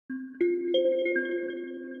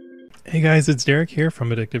Hey guys, it's Derek here from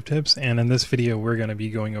Addictive Tips, and in this video we're going to be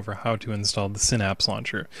going over how to install the Synapse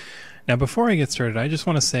launcher. Now before I get started, I just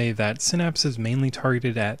want to say that Synapse is mainly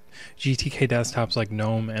targeted at GTK desktops like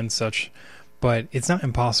GNOME and such, but it's not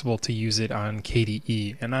impossible to use it on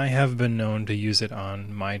KDE, and I have been known to use it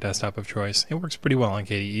on my desktop of choice. It works pretty well on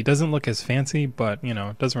KDE. It doesn't look as fancy, but you know,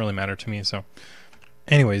 it doesn't really matter to me. So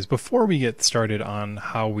anyways, before we get started on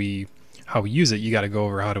how we use it, you got to go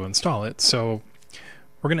over how to install it. So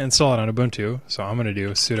we're going to install it on Ubuntu, so I'm going to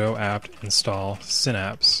do sudo apt install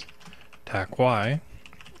synapse tac-y,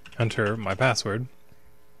 enter my password,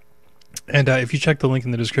 and if you check the link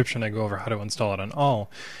in the description, I go over how to install it on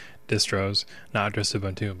all distros, not just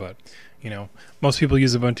Ubuntu, but you know, most people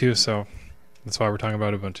use Ubuntu, so that's why we're talking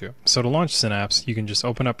about Ubuntu. So to launch Synapse, you can just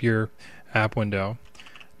open up your app window,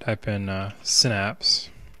 type in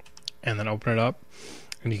Synapse, and then open it up,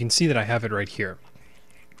 and you can see that I have it right here.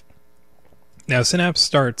 Now Synapse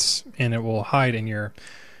starts and it will hide in your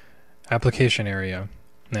application area.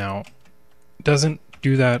 Now it doesn't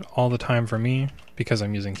do that all the time for me because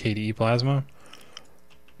I'm using KDE Plasma,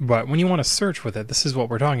 but when you want to search with it, this is what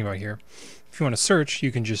we're talking about here. If you want to search,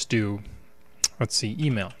 you can just do, let's see,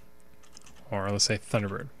 email, or let's say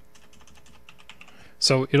Thunderbird.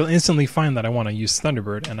 So it'll instantly find that I want to use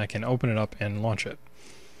Thunderbird, and I can open it up and launch it.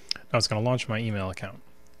 Now it's going to launch my email account.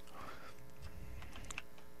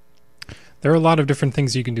 There are a lot of different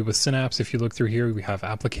things you can do with Synapse. If you look through here, we have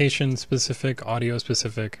application specific, audio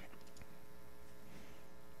specific,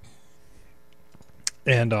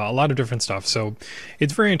 and a lot of different stuff. So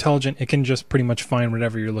it's very intelligent. It can just pretty much find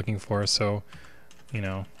whatever you're looking for. So, you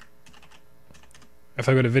know, if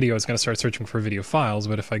I go to video, it's going to start searching for video files.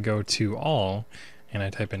 But if I go to all and I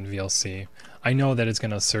type in VLC, I know that it's going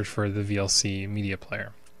to search for the VLC media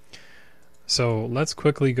player. So let's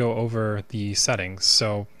quickly go over the settings.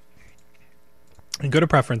 So and go to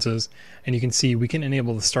preferences, and you can see we can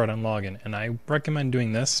enable the start on login, and I recommend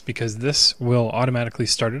doing this because this will automatically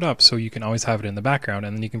start it up, so you can always have it in the background,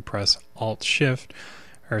 and then you can press Alt Space,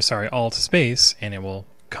 and it will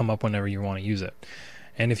come up whenever you want to use it.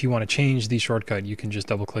 And if you want to change the shortcut, you can just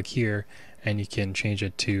double click here and you can change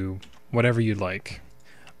it to whatever you'd like.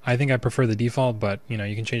 I think I prefer the default, but you know,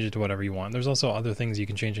 you can change it to whatever you want. There's also other things you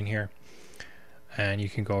can change in here, and you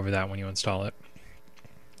can go over that when you install it.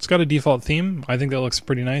 It's got a default theme. I think that looks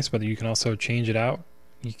pretty nice, but you can also change it out.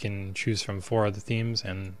 You can choose from 4 other themes,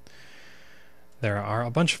 and there are a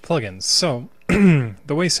bunch of plugins. So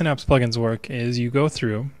the way Synapse plugins work is you go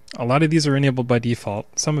through. A lot of these are enabled by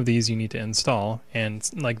default. Some of these you need to install, and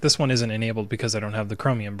like this one isn't enabled because I don't have the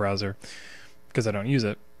Chromium browser, because I don't use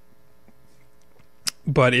it.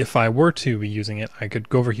 But if I were to be using it, I could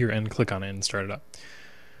go over here and click on it and start it up.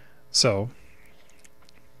 So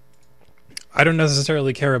I don't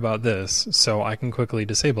necessarily care about this, so I can quickly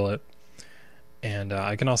disable it. And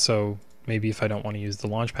I can also, maybe if I don't want to use the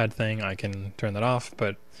Launchpad thing, I can turn that off,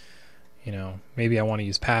 but you know, maybe I want to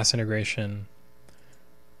use pass integration,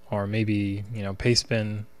 or maybe, you know,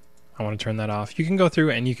 Pastebin, I want to turn that off. You can go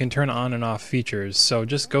through and you can turn on and off features. So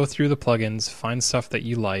just go through the plugins, find stuff that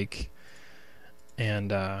you like,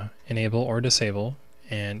 and enable or disable,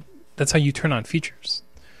 and that's how you turn on features.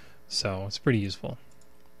 So it's pretty useful.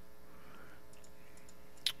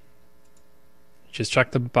 Just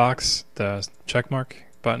check the box, the checkmark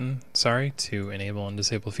button, to enable and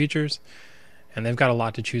disable features. And they've got a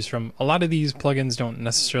lot to choose from. A lot of these plugins don't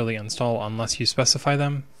necessarily install unless you specify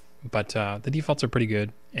them, but the defaults are pretty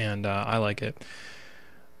good, and I like it.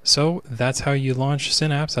 So that's how you launch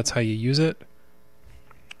Synapse, that's how you use it.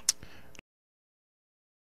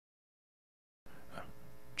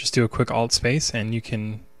 Just do a quick Alt Space and you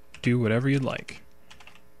can do whatever you'd like.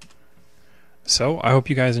 So I hope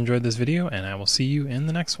you guys enjoyed this video, and I will see you in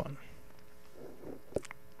the next one.